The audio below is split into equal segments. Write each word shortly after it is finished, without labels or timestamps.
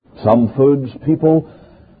Some foods people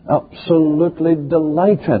absolutely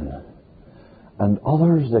delight in, and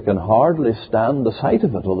others they can hardly stand the sight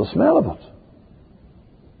of it or the smell of it.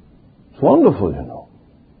 It's wonderful, you know.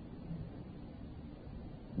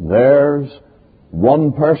 There's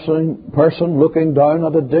one person looking down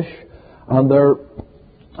at a dish, and they're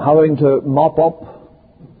having to mop up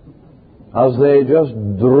as they just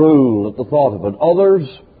drool at the thought of it. Others,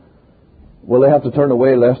 well, they have to turn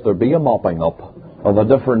away lest there be a mopping up of a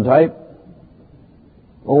different type.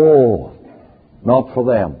 Oh, not for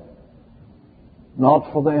them.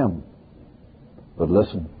 Not for them. But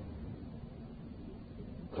listen,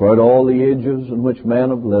 throughout all the ages in which men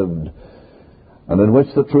have lived, and in which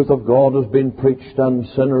the truth of God has been preached and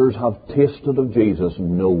sinners have tasted of Jesus,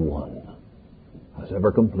 no one has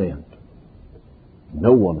ever complained.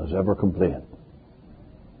 No one has ever complained.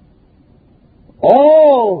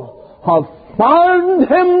 All have found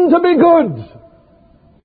Him to be good.